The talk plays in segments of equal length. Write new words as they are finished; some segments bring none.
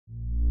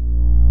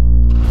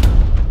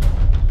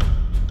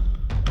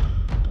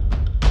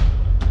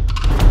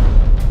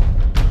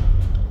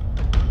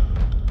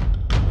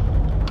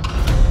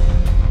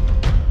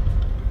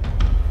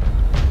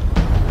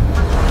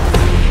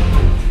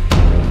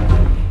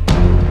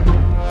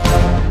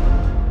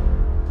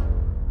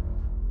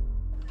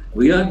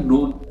We are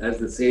known, as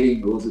the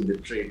saying goes in the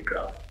trade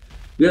craft,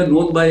 we are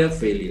known by our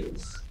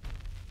failures.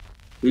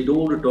 We don't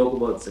want to talk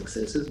about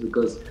successes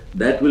because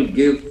that will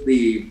give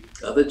the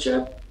other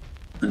chap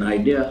an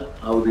idea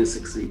how they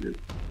succeeded.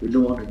 We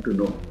don't want him to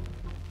know.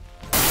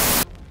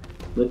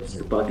 But it's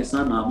the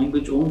Pakistan Army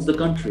which owns the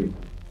country.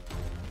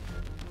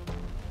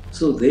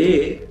 So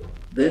they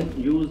then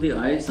use the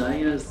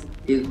ISI as...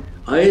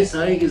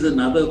 ISI is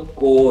another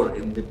core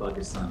in the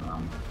Pakistan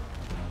Army.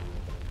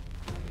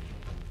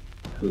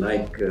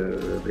 Like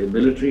the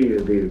military,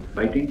 the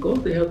fighting corps,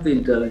 they have the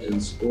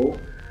intelligence corps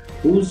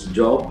whose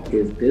job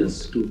it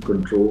is to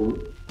control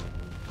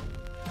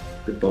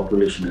the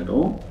population at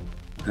home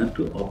and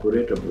to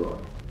operate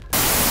abroad.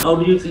 How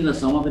do you think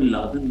Osama bin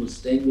Laden was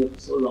staying there for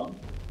so long?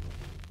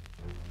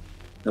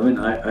 I mean,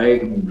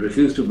 I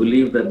refuse to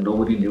believe that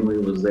nobody knew he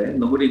was there.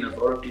 Nobody in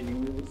authority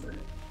knew he was there.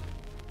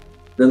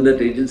 Then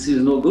that agency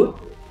is no good.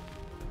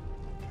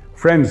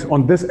 Friends,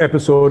 on this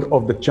episode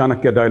of the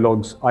Chanakya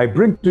Dialogues, I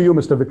bring to you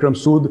Mr. Vikram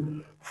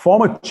Sood,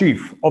 former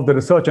chief of the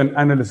Research and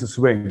Analysis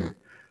Wing.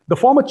 The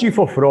former chief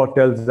of RAW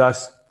tells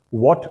us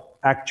what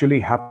actually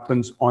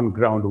happens on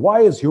ground. Why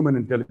is human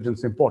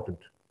intelligence important?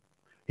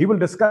 He will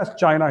discuss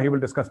China, he will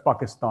discuss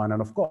Pakistan, and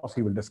of course,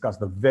 he will discuss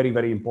the very,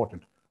 very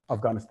important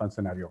Afghanistan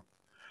scenario.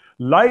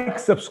 Like,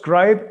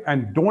 subscribe,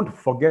 and don't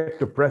forget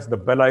to press the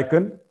bell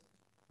icon.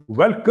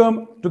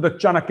 Welcome to the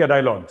Chanakya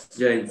Dialogues.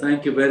 Jai,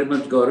 thank you very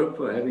much, Gaurav,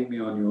 for having me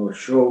on your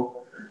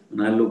show.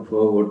 And I look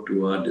forward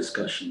to our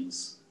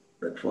discussions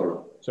that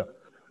follow. Sure.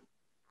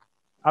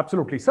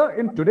 Absolutely. Sir,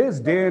 in today's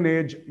day and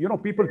age, you know,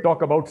 people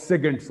talk about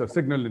SIGINT,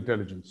 signal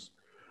intelligence.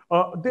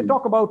 They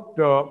talk about,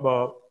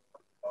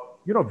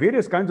 you know,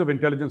 various kinds of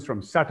intelligence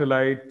from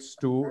satellites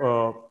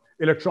to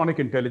electronic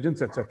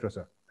intelligence, etc.,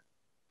 sir.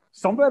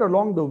 Somewhere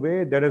along the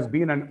way, there has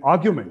been an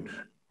argument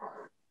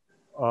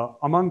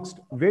amongst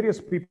various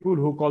people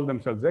who call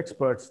themselves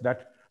experts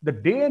that the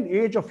day and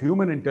age of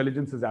human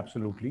intelligence is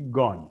absolutely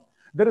gone.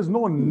 There is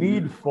no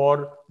need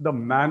for the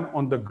man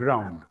on the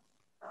ground.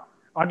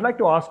 I'd like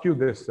to ask you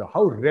this,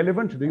 how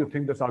relevant do you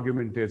think this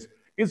argument is?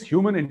 Is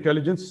human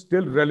intelligence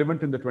still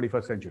relevant in the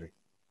 21st century?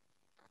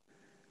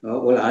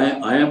 Well,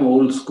 I am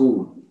old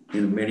school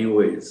in many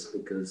ways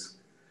because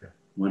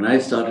when I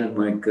started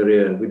my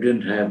career, we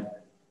didn't have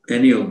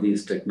any of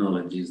these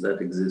technologies that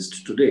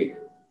exist today.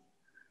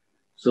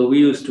 So we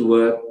used to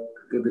work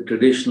with the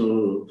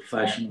traditional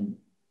fashion,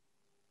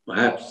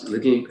 perhaps a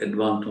little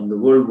advanced from the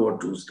World War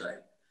II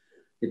style.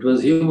 It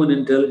was human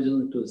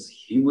intelligence, it was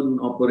human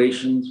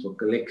operations for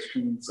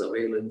collection,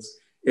 surveillance,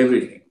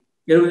 everything.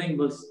 Everything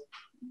was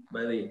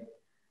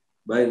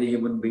by the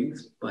human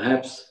beings.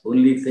 Perhaps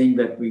only thing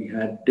that we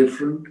had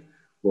different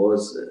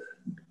was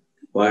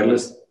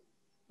wireless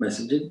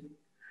messaging.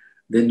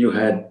 Then you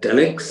had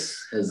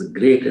telex as a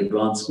great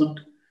advancement.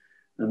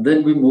 And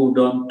then we moved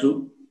on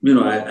to, you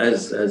know,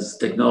 as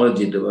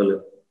technology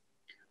developed.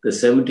 The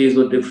 70s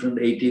were different,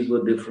 80s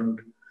were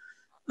different.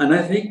 And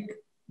I think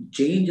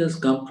change has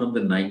come from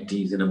the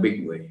 90s in a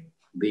big way.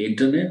 The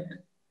internet,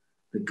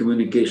 the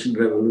communication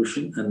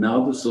revolution, and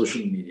now the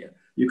social media.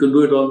 You can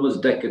do it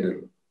almost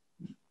decadal.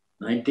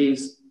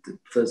 90s, the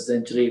first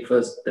century,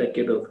 first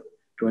decade of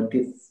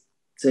 20th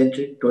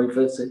century,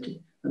 21st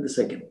century, and the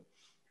second.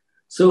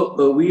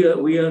 So we are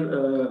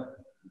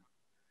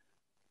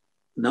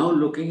now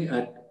looking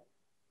at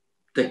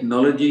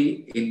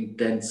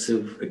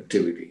technology-intensive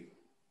activity.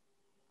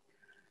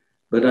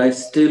 But I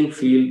still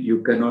feel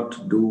you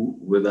cannot do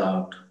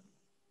without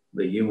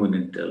the human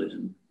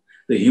intelligence,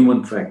 the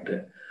human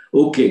factor.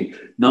 Okay,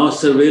 now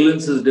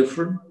surveillance is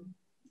different.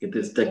 It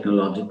is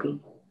technological.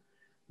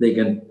 They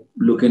can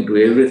look into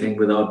everything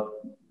without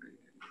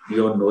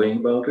your knowing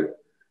about it.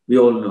 We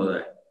all know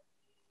that.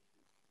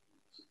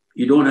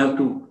 You don't have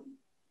to,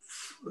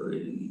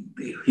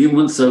 the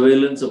human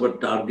surveillance of a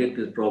target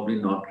is probably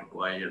not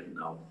required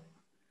now.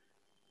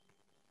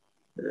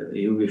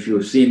 If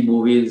you've seen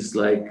movies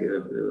like,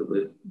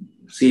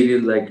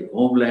 series like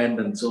Homeland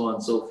and so on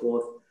and so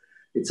forth,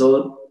 it's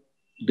all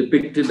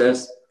depicted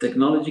as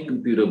technology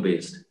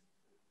computer-based.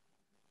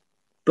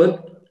 And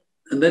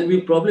then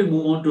we probably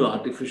move on to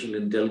artificial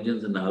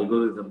intelligence and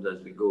algorithms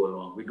as we go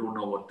along. We don't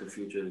know what the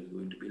future is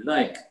going to be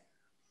like.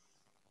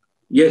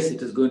 Yes,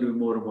 it is going to be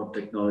more and more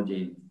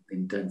technology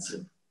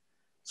intensive.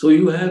 So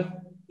you have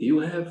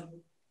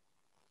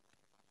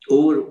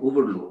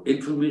overload,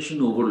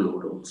 information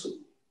overload also.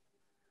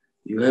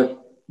 You have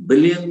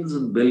billions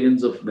and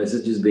billions of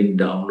messages being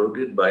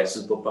downloaded by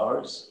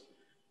superpowers.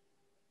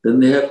 Then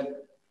they have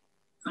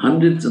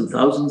hundreds and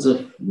thousands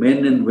of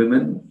men and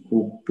women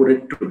who put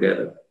it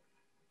together.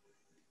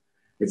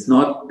 It's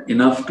not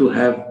enough to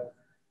have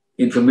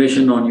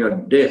information on your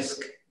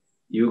desk.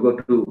 You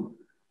got to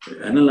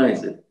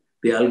analyze it.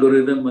 The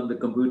algorithm and the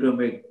computer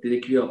may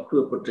take you up to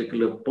a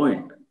particular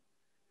point.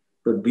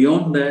 But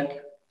beyond that,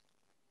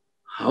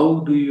 how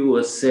do you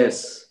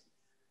assess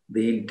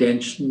the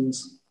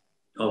intentions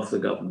of the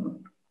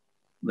government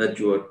that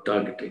you are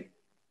targeting,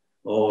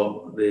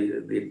 or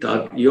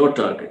your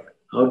target?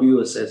 How do you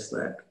assess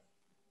that?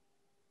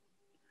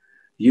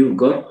 You've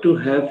got to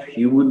have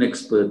human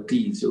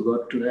expertise. You've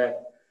got to have,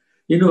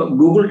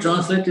 Google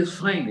Translate is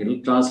fine.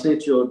 It'll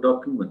translate your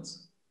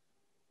documents.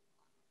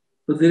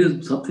 But there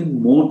is something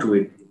more to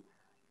it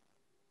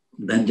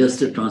than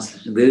just a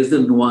translation. There is the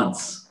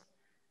nuance.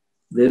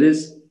 There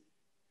is,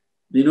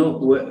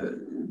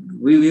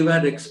 we've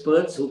had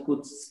experts who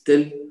could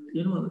tell,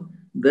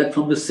 that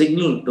from the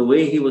signal, the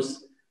way he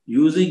was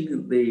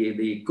using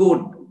the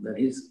code, that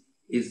he's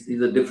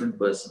a different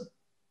person.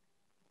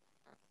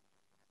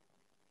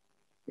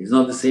 He's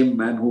not the same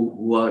man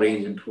who our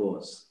agent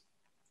was.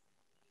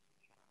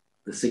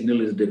 The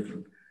signal is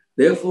different.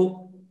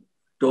 Therefore,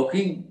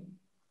 talking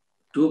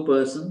to a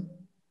person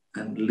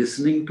and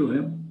listening to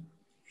him,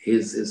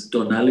 his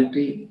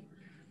tonality,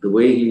 the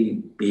way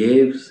he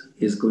behaves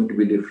is going to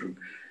be different.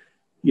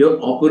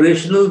 Your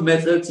operational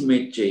methods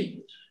may change.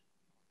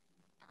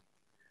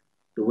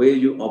 The way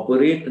you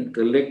operate and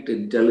collect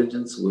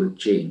intelligence will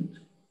change.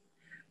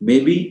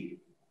 Maybe,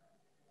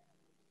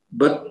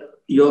 but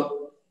your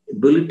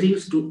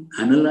abilities to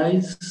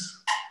analyze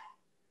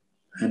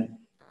and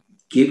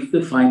give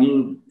the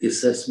final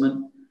assessment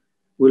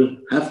will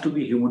have to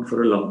be human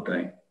for a long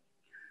time.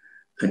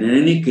 And in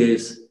any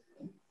case,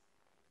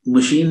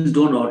 machines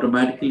don't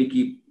automatically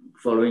keep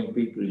following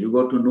people. You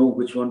got to know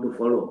which one to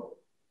follow.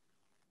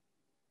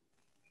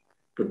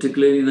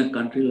 Particularly in a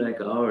country like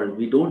ours,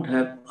 we don't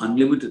have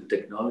unlimited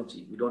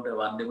technology. We don't have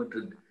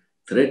unlimited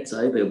threats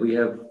either. We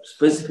have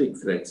specific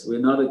threats. We're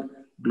not a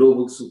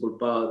global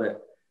superpower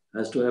that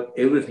has to have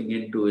everything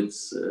into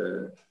its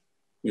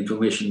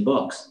information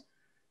box.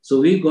 So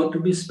we've got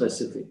to be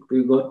specific.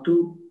 We've got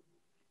to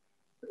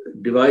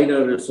divide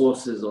our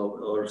resources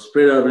or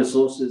spread our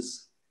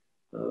resources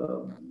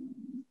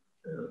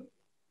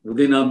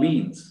within our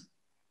means,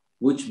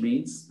 which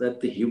means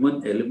that the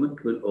human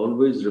element will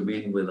always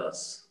remain with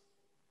us.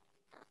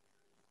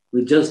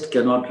 We just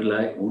cannot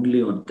rely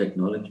only on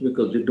technology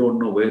because we don't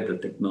know where the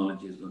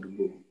technology is going to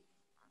go.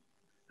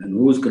 And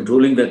who is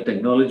controlling that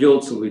technology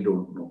also we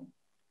don't know.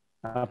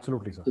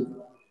 Absolutely, sir.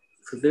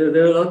 So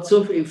there are lots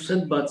of ifs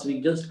and buts.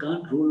 We just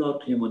can't rule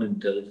out human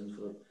intelligence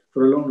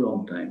for a long,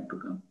 long time to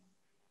come.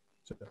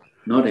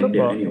 Not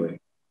India anyway.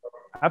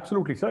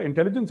 Absolutely, sir.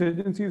 Intelligence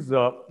agencies,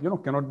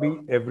 cannot be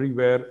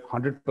everywhere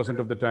 100%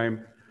 of the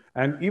time.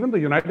 And even the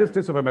United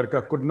States of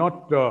America could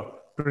not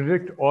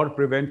predict or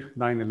prevent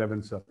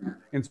 9/11, sir.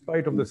 In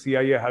spite of the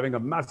CIA having a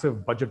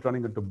massive budget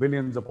running into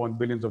billions upon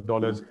billions of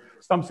dollars,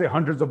 some say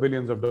hundreds of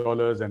billions of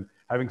dollars, and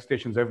having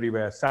stations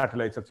everywhere,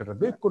 satellites, etc.,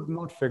 they could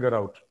not figure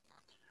out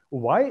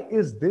why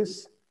is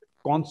this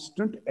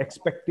constant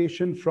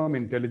expectation from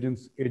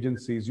intelligence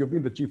agencies. You've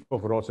been the chief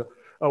of RAW, sir.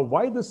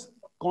 Why this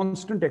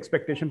constant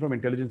expectation from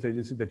intelligence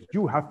agencies that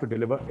you have to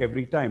deliver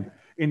every time?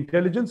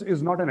 Intelligence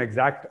is not an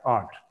exact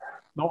art.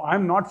 Now,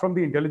 I'm not from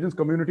the intelligence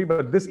community,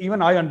 but this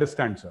even I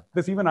understand, sir.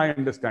 This even I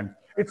understand.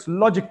 It's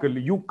logical.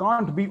 You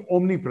can't be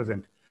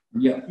omnipresent.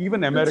 Yeah,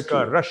 even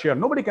America, Russia,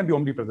 nobody can be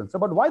omnipresent. So,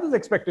 but why this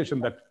expectation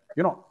that,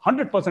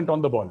 100%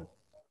 on the ball?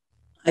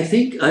 I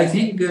think,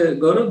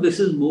 Gaurav, this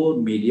is more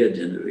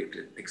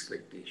media-generated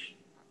expectation.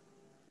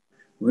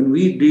 When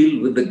we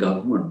deal with the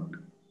government,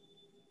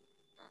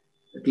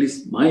 at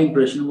least my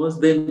impression was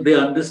they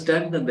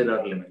understand that there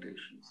are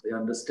limitations. They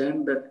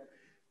understand that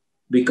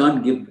we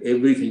can't give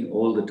everything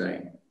all the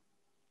time.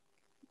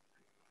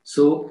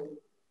 So,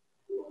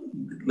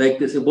 like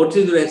they say, what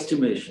is your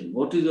estimation?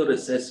 What is your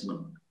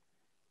assessment?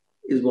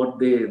 Is what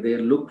they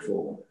look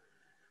for.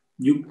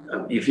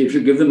 If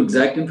you give them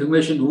exact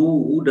information,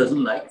 who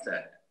doesn't like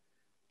that?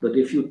 But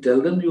if you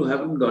tell them you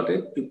haven't got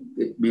it,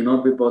 it may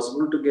not be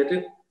possible to get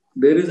it.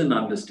 There is an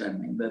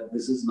understanding that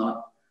this is not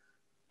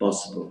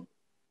possible.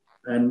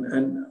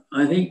 And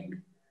I think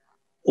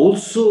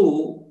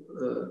also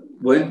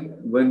when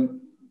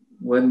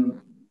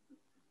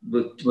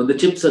the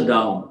chips are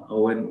down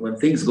or when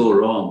things go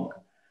wrong,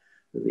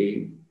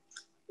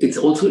 it's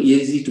also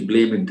easy to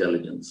blame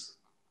intelligence.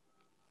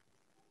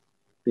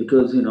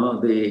 Because,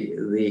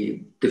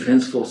 the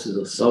defense forces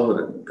are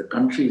sovereign. The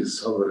country is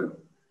sovereign.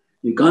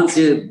 You can't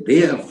say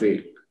they have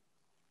failed.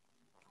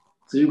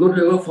 So you got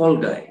to have a fall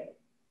guy.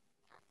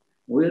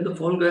 We are the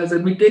fall guys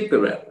and we take the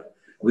rap.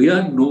 We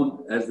are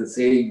known, as the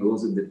saying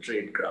goes in the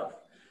trade craft,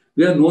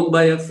 we are known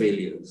by our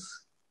failures.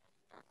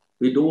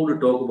 We don't want to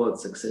talk about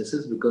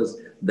successes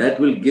because that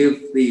will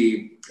give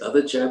the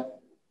other chap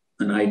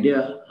an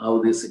idea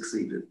how they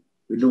succeeded.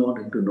 We don't want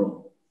him to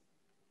know.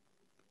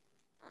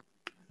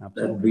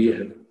 Absolutely. That we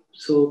have.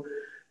 So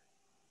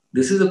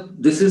this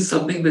is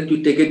something that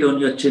you take it on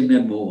your chin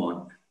and move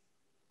on.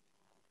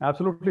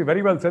 Absolutely.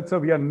 Very well said, sir.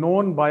 We are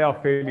known by our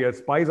failures.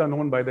 Spies are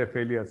known by their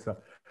failures, sir.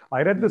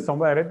 I read this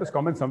somewhere. I read this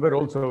comment somewhere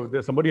also.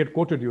 Somebody had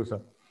quoted you,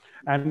 sir.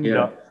 And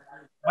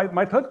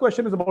my third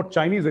question is about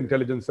Chinese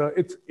intelligence, sir.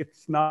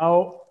 It's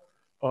now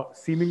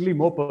seemingly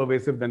more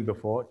pervasive than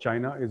before.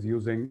 China is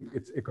using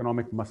its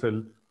economic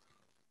muscle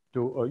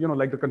to,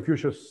 like the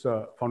Confucius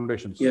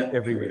foundations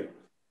everywhere.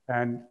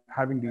 And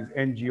having these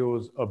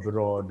NGOs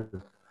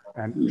abroad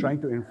and trying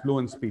to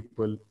influence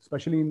people,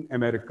 especially in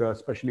America,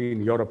 especially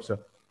in Europe, sir.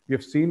 We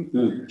have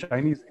seen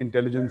Chinese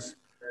intelligence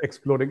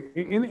exploding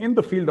in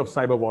the field of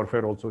cyber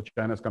warfare. Also,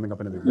 China is coming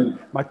up in a big way.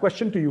 My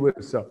question to you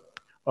is: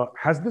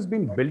 has this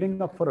been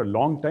building up for a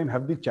long time?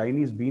 Have the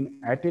Chinese been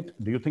at it?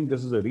 Do you think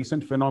this is a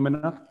recent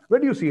phenomena? Where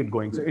do you see it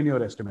going, so in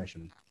your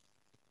estimation?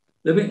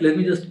 Let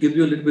me just give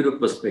you a little bit of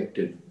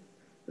perspective.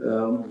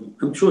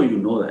 I'm sure you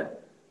know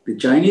that the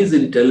Chinese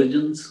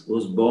intelligence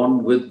was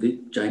born with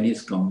the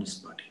Chinese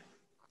Communist Party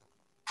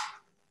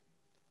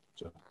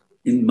Sure.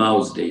 in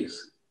Mao's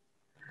days.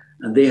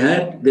 And they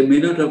may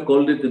not have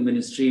called it the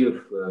Ministry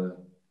of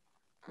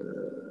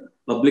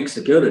Public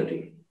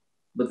Security,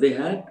 but they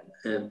had,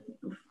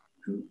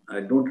 I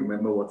don't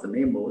remember what the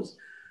name was,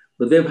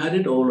 but they've had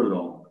it all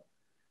along.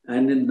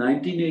 And in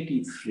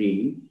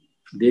 1983,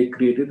 they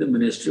created the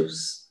Ministry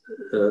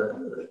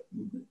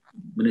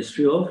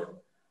of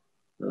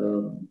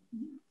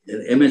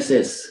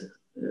MSS,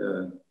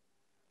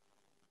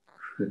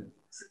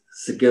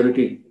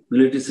 Security,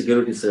 Military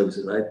Security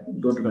Services. I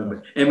don't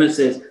remember.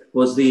 MSS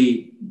was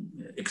the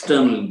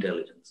external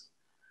intelligence.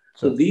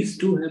 So these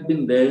two have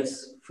been there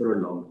for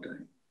a long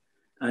time.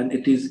 And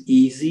it is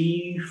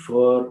easy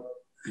for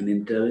an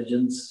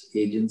intelligence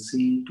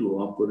agency to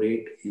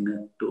operate in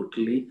a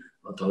totally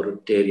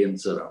authoritarian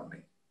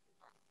surrounding,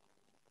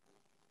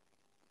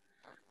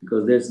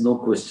 because there's no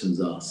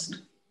questions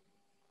asked.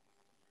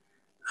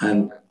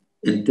 And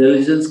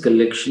intelligence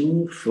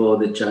collection for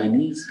the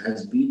Chinese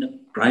has been a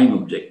prime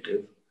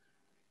objective.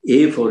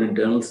 A, for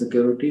internal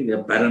security.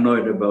 They're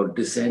paranoid about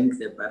dissent.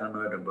 They're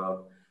paranoid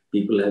about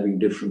people having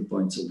different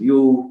points of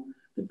view.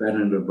 They're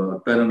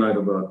paranoid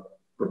about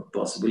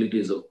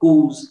possibilities of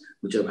coups,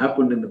 which have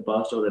happened in the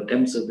past or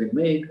attempts have been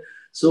made.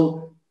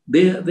 So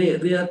they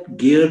are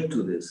geared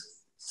to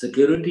this.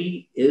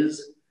 Security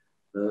is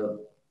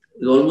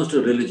almost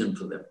a religion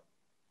for them.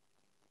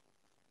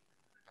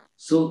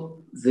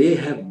 So they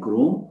have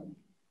grown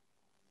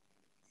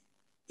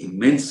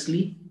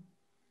immensely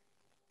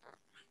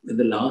in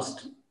the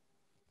last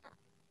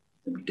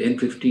maybe 10,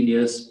 15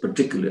 years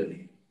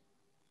particularly.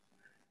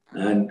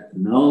 And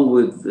now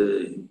with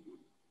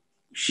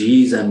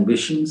Xi's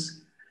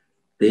ambitions,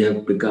 they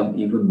have become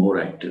even more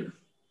active.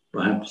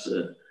 Perhaps,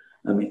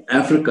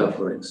 Africa,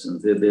 for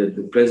instance,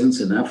 the presence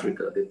in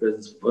Africa, their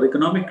presence for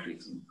economic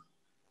reasons,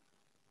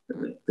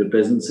 the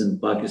presence in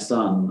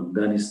Pakistan,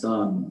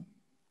 Afghanistan,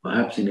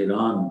 perhaps in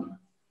Iran.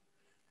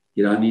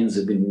 Iranians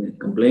have been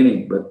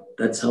complaining, but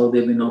that's how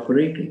they've been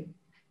operating.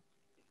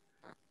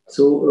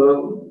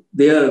 So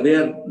they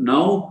are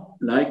now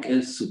like a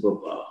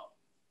superpower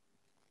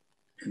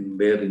in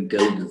their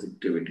intelligence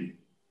activity.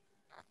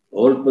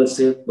 All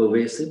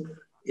pervasive,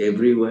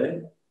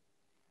 everywhere,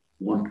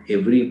 want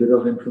every bit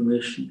of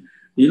information.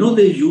 You know,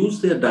 they use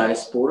their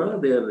diaspora,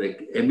 their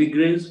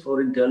emigres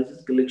for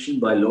intelligence collection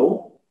by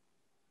law.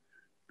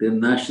 The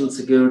National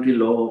Security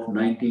Law of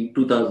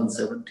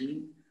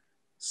 2017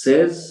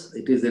 says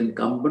it is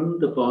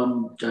incumbent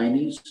upon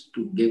Chinese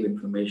to give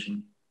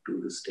information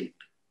to the state.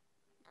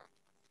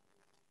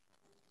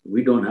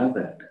 We don't have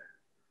that.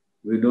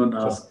 We don't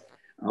ask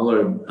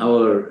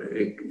our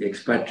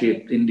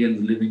expatriate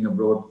Indians living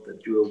abroad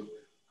that you have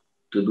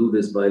to do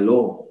this by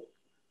law.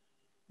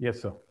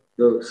 Yes, sir.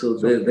 So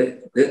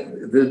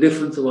the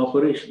difference of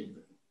operation.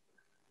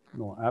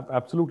 No,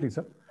 absolutely,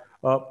 sir.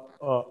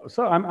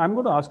 Sir, I'm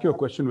going to ask you a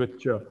question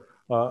which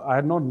I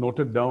had not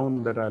noted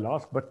down that I'll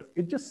ask, but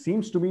it just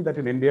seems to me that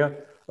in India,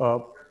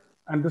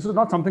 and this is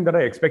not something that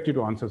I expect you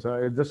to answer,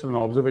 sir. It's just an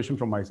observation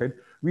from my side.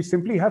 We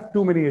simply have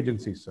too many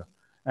agencies, sir.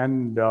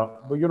 And,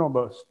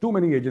 too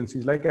many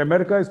agencies. Like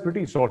America is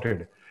pretty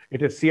sorted.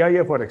 It is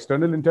CIA for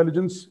external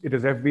intelligence. It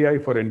is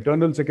FBI for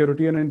internal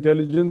security and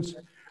intelligence.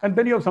 And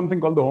then you have something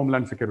called the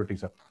Homeland Security,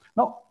 sir.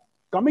 Now,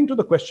 coming to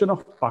the question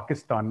of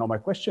Pakistan. Now, my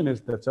question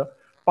is that, sir,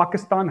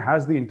 Pakistan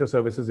has the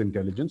Inter-Services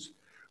Intelligence,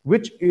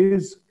 which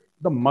is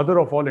the mother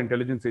of all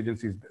intelligence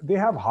agencies. They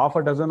have half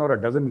a dozen or a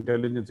dozen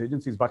intelligence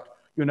agencies, but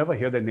you never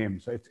hear their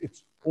names. So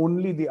it's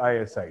only the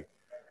ISI.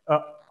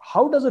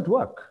 How does it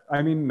work?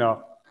 I mean,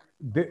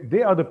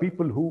 they are the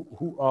people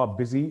who are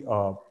busy,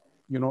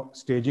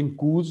 staging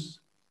coups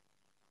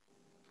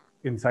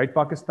inside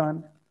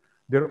Pakistan.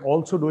 They're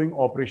also doing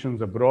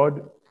operations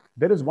abroad.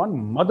 There is one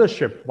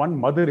mothership, one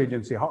mother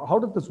agency. How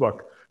does this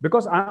work?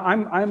 Because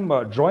I'm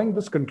drawing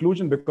this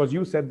conclusion because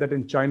you said that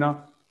in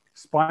China,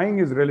 spying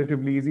is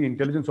relatively easy,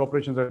 intelligence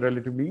operations are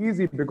relatively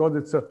easy because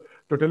it's a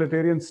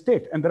totalitarian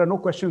state and there are no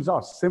questions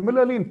asked.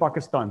 Similarly, in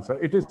Pakistan, sir,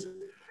 it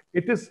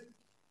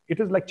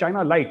is like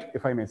China light,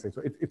 if I may say.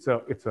 So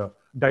it's a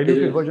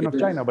diluted version of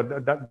China,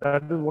 but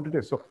that is what it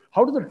is. So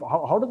how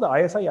does the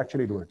ISI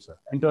actually do it, sir?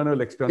 Internal,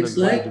 external.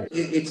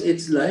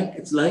 It's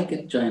like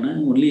in China.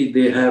 Only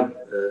they have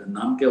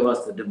naam ke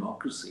waste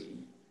democracy,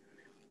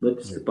 but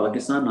it's the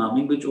Pakistan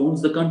army which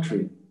owns the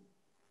country.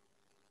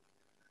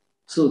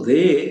 So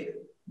they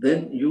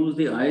then use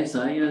the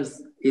ISI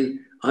as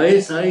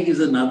ISI is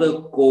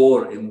another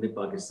corps in the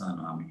Pakistan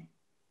army.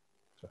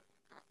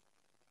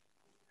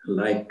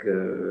 Like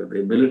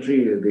the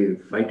military, the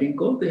fighting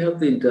corps, they have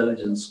the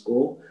intelligence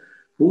corps,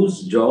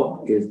 whose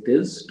job it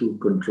is to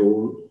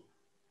control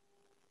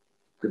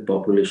the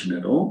population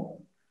at home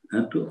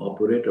and to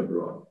operate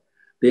abroad.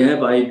 They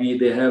have IB,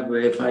 they have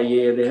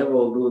FIA, they have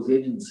all those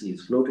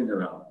agencies floating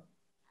around.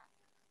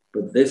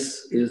 But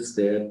this is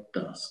their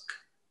task,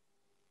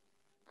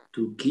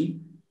 to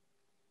keep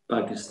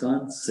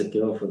Pakistan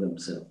secure for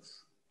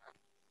themselves.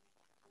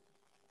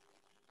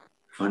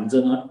 Funds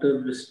are not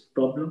a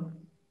problem.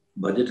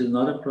 Budget is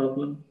not a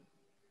problem.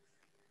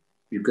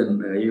 You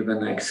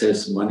can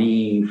access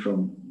money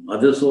from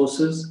other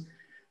sources.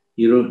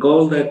 You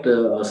recall that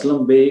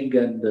Aslam Beg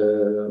and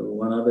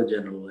one other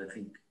general, I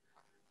think,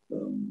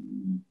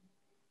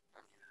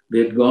 they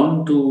had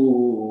gone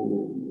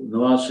to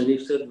Nawaz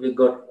Sharif, said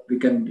we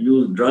can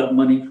use drug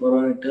money for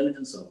our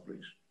intelligence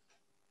operation.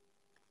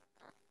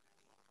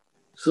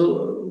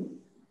 So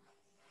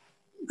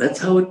that's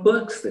how it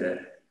works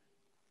there.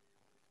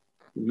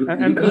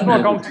 And there is no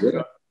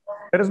accounting.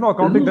 There is no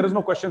accounting. There is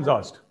no questions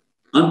asked.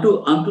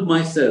 Unto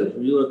myself,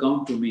 you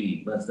account to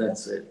me, but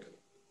that's it.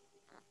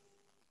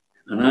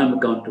 And I'm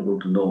accountable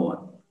to no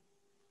one.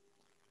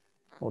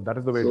 Oh, that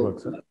is the way it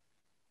works, sir.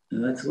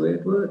 That's the way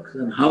it works.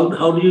 And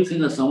how do you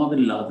think Osama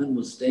bin Laden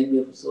was staying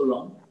there for so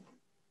long?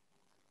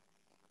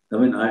 I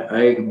mean,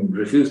 I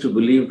refuse to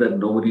believe that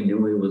nobody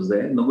knew he was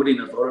there. Nobody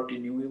in authority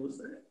knew he was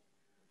there.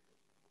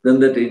 Then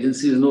that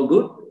agency is no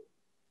good.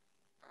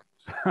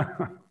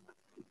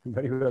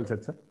 Very well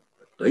said, sir.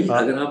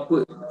 Agar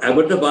aapko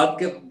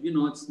Abbottabad,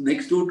 it's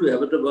next door to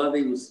Abbottabad,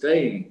 he was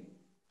staying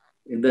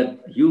in that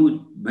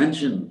huge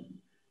mansion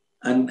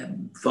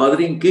and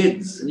fathering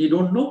kids, and you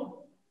don't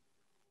know.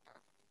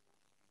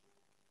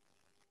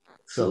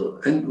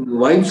 So, and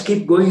wives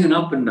keep going and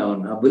up and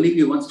down. I believe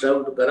he once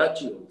traveled to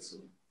Karachi also.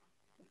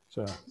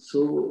 Sure.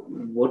 So,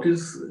 what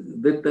is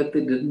that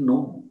they didn't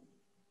know?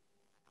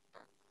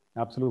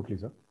 Absolutely,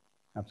 sir.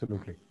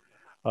 Absolutely.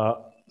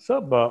 Sir,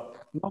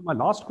 now my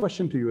last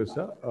question to you is,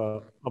 sir,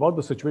 about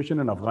the situation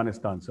in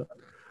Afghanistan, sir.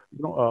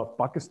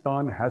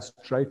 Pakistan has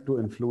tried to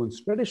influence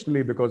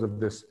traditionally because of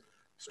this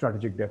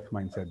strategic depth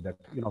mindset that,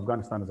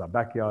 Afghanistan is our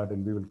backyard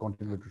and we will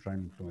continue to try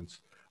and influence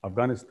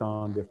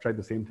Afghanistan. They've tried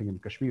the same thing in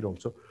Kashmir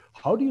also.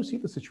 How do you see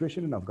the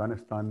situation in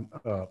Afghanistan?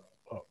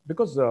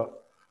 Because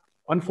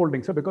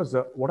unfolding, sir, because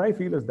what I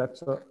feel is that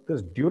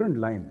this Durand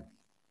line,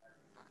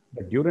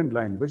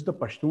 which the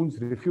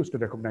Pashtuns refuse to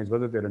recognize,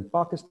 whether they're in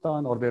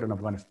Pakistan or they're in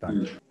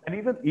Afghanistan. And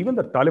even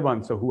the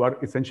Taliban, sir, who are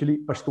essentially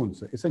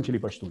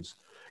Pashtuns,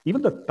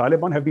 even the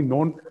Taliban have been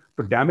known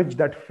to damage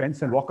that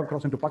fence and walk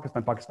across into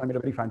Pakistan. Pakistan made a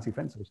very fancy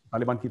fence, which the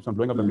Taliban keeps on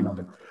blowing up every now and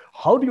then.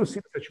 How do you see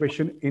the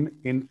situation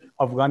in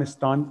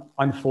Afghanistan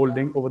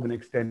unfolding over the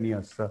next 10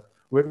 years, sir,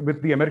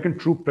 with the American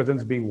troop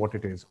presence being what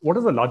it is? What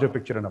is the larger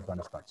picture in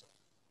Afghanistan, sir?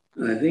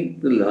 I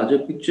think the larger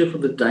picture for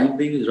the time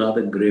being is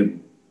rather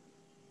grim.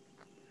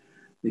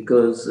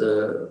 Because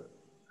the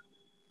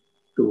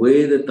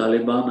way the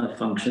Taliban are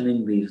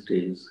functioning these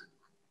days,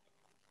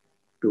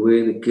 the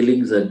way the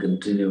killings are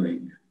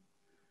continuing,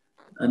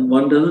 and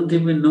one doesn't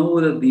even know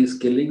whether these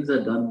killings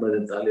are done by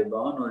the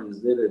Taliban or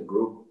is there a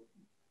group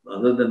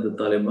other than the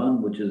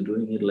Taliban which is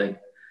doing it.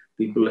 Like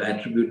people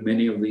attribute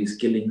many of these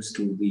killings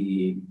to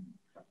the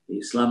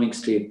Islamic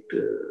State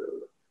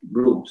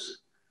groups,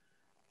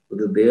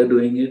 whether they are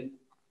doing it.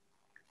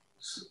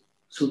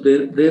 So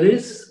there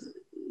is,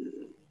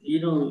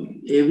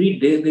 every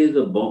day there's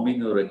a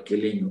bombing or a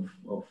killing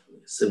of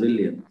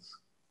civilians,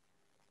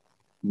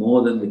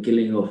 more than the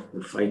killing of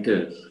the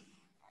fighters.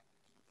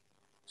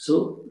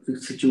 So the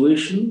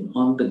situation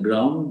on the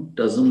ground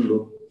doesn't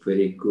look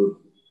very good.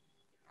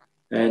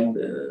 And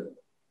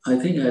I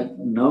think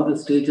now the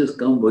stage has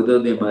come, whether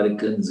the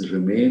Americans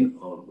remain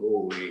or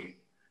go away,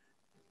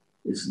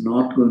 it's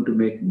not going to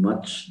make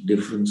much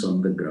difference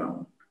on the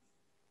ground.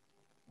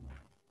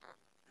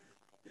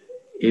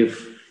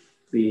 If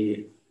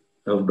the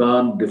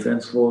Afghan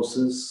defense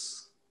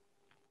forces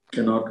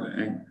cannot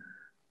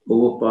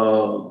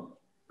overpower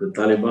the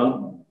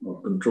Taliban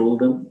or control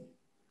them,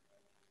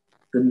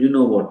 then you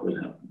know what will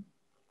happen.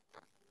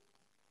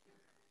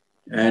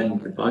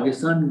 And the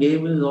Pakistan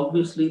game is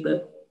obviously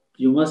that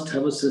you must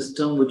have a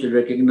system which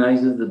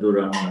recognizes the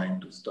Durand line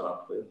to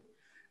start with.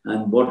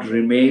 And what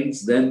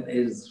remains then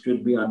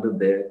should be under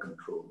their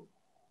control.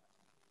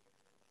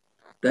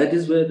 That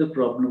is where the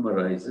problem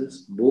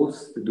arises.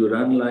 Both the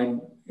Durand line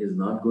is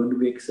not going to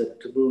be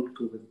acceptable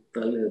to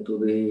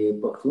the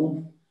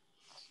Pakhtun.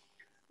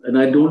 And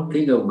I don't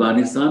think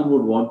Afghanistan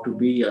would want to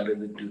be under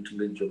the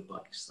tutelage of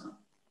Pakistan.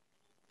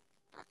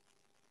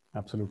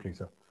 Absolutely,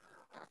 sir.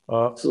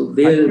 So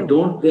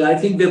I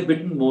think they've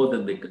bitten more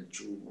than they can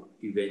chew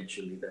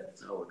eventually.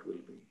 That's how it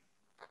will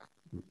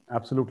be.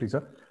 Absolutely,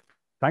 sir.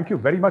 Thank you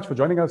very much for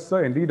joining us,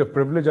 sir. Indeed, a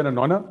privilege and an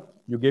honor.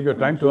 You gave your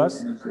time to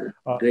us.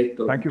 Great.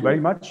 Thank you very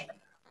much.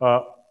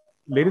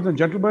 Ladies and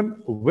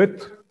gentlemen,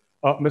 with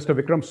Mr.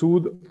 Vikram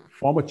Sood,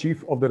 former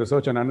chief of the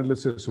Research and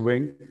Analysis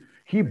Wing,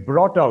 he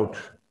brought out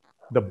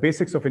the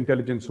basics of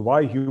intelligence,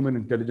 why human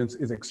intelligence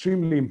is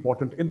extremely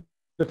important in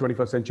the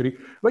 21st century,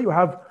 where you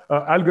have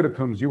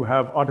algorithms, you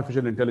have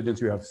artificial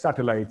intelligence, you have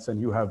satellites, and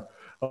you have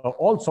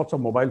all sorts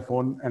of mobile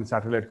phone and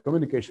satellite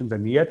communications,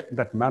 and yet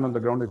that man on the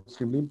ground is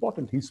extremely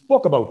important. He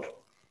spoke about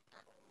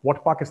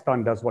what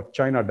Pakistan does, what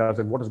China does,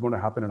 and what is going to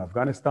happen in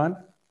Afghanistan.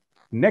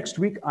 Next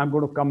week, I'm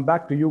going to come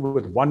back to you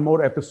with one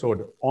more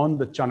episode on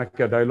the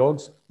Chanakya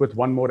Dialogues with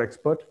one more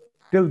expert.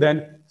 Till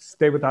then,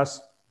 stay with us.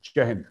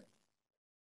 Jai Hind.